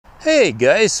Hey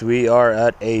guys, we are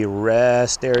at a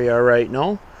rest area right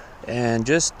now, and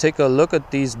just take a look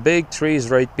at these big trees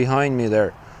right behind me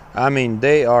there. I mean,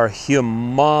 they are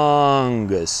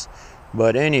humongous.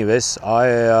 But anyways,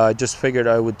 I just figured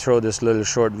I would throw this little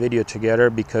short video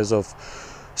together because of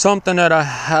something that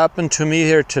happened to me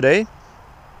here today,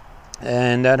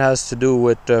 and that has to do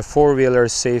with four-wheeler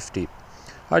safety.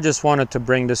 I just wanted to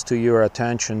bring this to your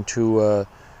attention to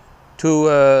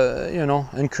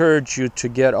encourage you to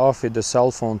get off of the cell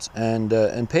phones and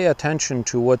pay attention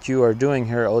to what you are doing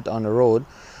here out on the road.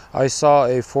 I saw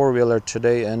a four-wheeler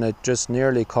today and it just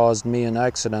nearly caused me an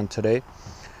accident today,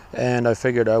 and I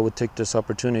figured I would take this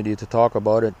opportunity to talk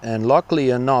about it. And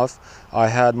luckily enough, I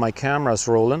had my cameras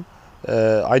rolling.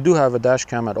 I do have a dash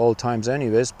cam at all times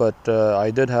anyways, but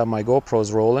I did have my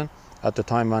GoPros rolling at the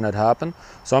time when it happened.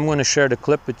 So I'm going to share the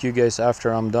clip with you guys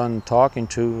after I'm done talking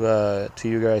to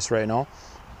you guys right now.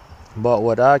 But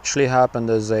what actually happened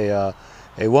is a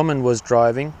woman was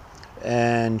driving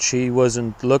and she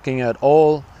wasn't looking at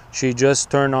all. She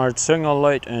just turned our signal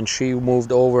light and she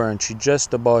moved over and she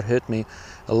just about hit me.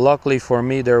 Luckily for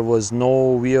me, there was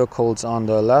no vehicles on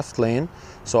the left lane,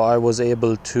 so I was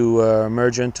able to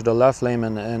merge into the left lane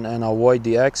and avoid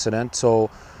the accident.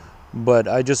 But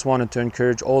I just wanted to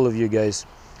encourage all of you guys,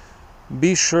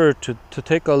 be sure to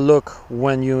take a look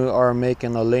when you are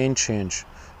making a lane change.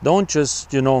 Don't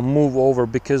just move over,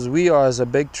 because we are, as a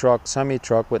big truck,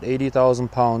 semi-truck with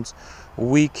 80,000 pounds,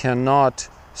 we cannot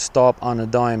stop on a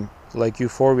dime like you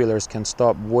four-wheelers can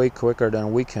stop way quicker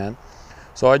than we can.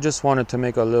 So I just wanted to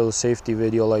make a little safety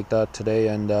video like that today,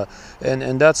 and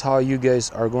that's how you guys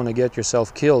are going to get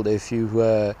yourself killed if you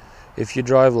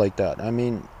drive like that. I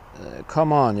mean,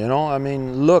 come on, I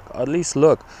mean, look, at least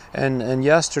look. And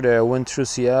yesterday I went through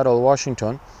Seattle,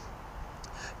 Washington,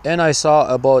 and I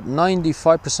saw about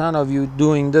 95% of you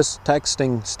doing this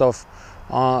texting stuff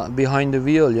behind the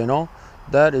wheel.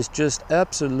 That is just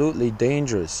absolutely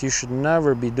dangerous. You should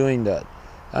never be doing that.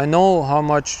 I know how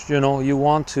much you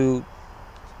want to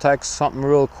text something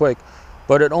real quick,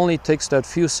 but it only takes that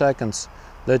few seconds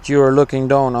that you are looking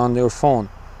down on your phone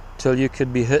till you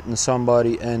could be hitting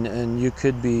somebody and you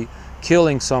could be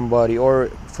killing somebody, or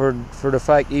for the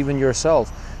fact, even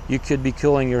yourself, you could be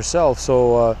killing yourself.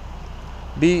 So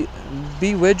be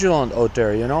vigilant out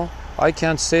there. I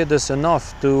can't say this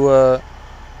enough to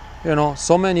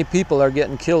so many people are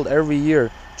getting killed every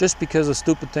year just because of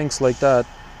stupid things like that,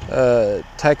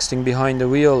 texting behind the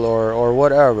wheel or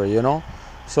whatever.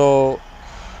 So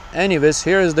anyways,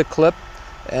 here is the clip.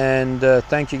 And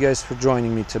thank you guys for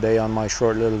joining me today on my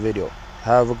short little video.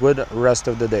 Have a good rest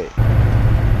of the day.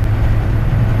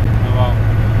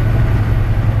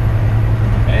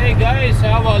 Hey guys,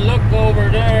 have a look over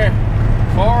there,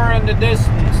 far in the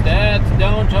distance. That's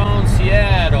downtown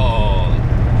Seattle.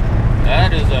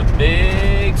 That is a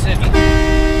big city.